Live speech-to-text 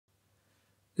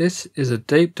This is a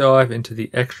deep dive into the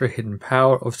extra hidden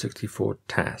power of 64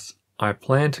 tasks. I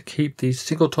plan to keep these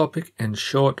single topic and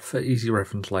short for easy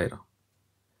reference later.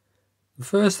 The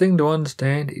first thing to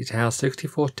understand is how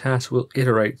 64 tasks will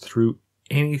iterate through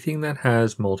anything that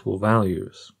has multiple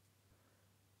values.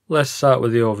 Let's start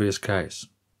with the obvious case.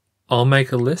 I'll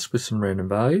make a list with some random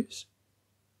values.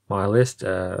 My list,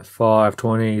 5,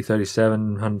 20,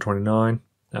 37, 129,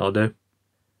 that'll do.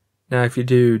 Now if you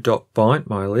do .bind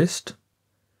my list,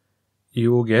 you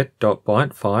will get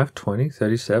 .bind 5, 20,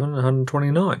 37,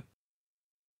 129.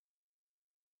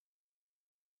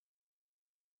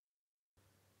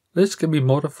 This can be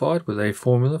modified with a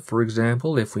formula. For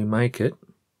example, if we make it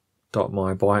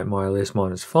 .myByteMyList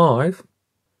minus 5,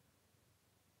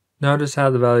 notice how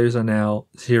the values are now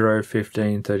 0,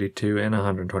 15, 32, and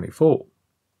 124.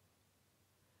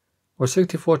 What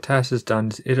 64 tasks has done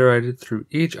is iterated through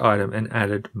each item and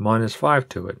added minus 5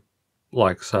 to it,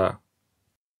 like so.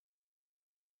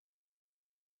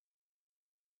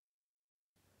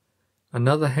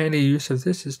 Another handy use of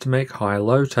this is to make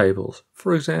high-low tables.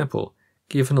 For example,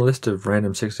 given a list of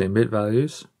random 16-bit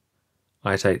values,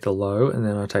 I take the low and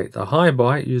then I take the high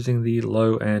byte using the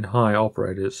low and high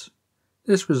operators.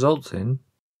 This results in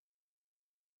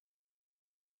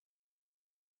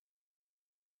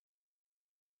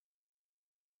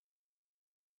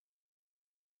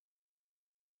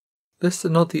Lists are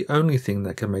not the only thing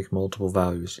that can make multiple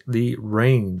values. The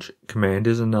range command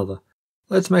is another.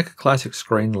 Let's make a classic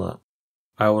screen LUT.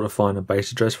 I will define a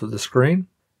base address for the screen.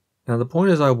 Now the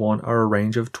pointers I want are a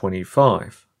range of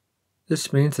 25.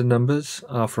 This means the numbers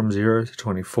are from 0 to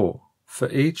 24. For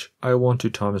each, I want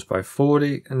to times by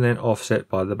 40 and then offset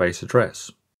by the base address.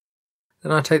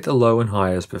 Then I take the low and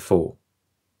high as before.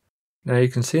 Now you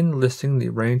can see in the listing the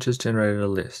range has generated a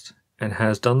list and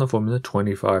has done the formula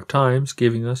 25 times,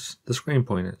 giving us the screen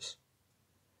pointers.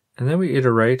 And then we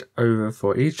iterate over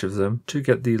for each of them to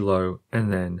get the low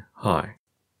and then high.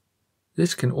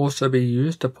 This can also be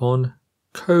used upon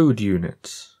code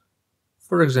units.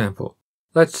 For example,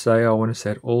 let's say I want to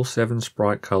set all 7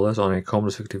 sprite colors on a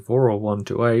Commodore 64 or 1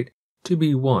 to 8 to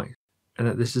be white, and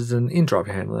that this is an interrupt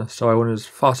handler, so I want it as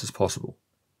fast as possible.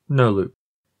 No loop.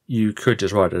 You could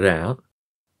just write it out,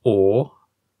 or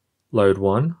load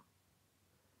 1,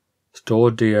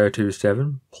 store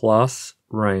DO27 plus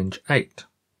range 8.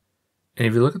 And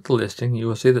if you look at the listing, you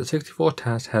will see that 64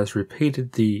 tasks has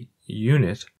repeated the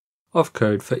unit of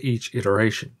code for each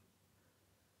iteration.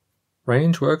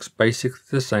 Range works basically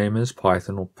the same as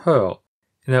Python or Perl,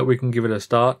 in that we can give it a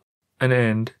start, an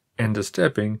end, and a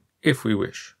stepping if we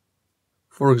wish.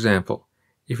 For example,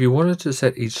 if you wanted to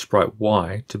set each sprite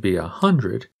Y to be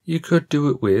 100, you could do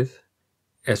it with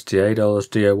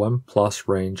 $do1 plus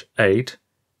range 8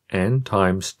 and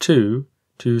times 2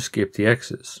 to skip the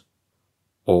X's,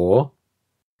 or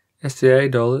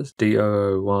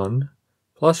 $do1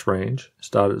 plus range,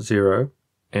 start at 0,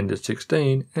 end at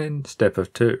 16, and step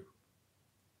of 2.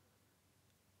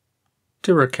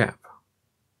 To recap,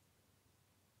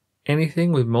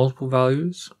 anything with multiple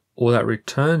values or that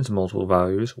returns multiple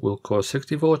values will cause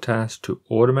 64 tasks to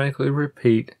automatically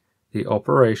repeat the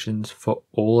operations for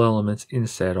all elements in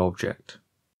said object,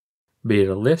 be it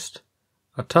a list,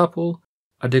 a tuple,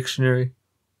 a dictionary,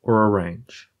 or a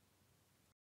range.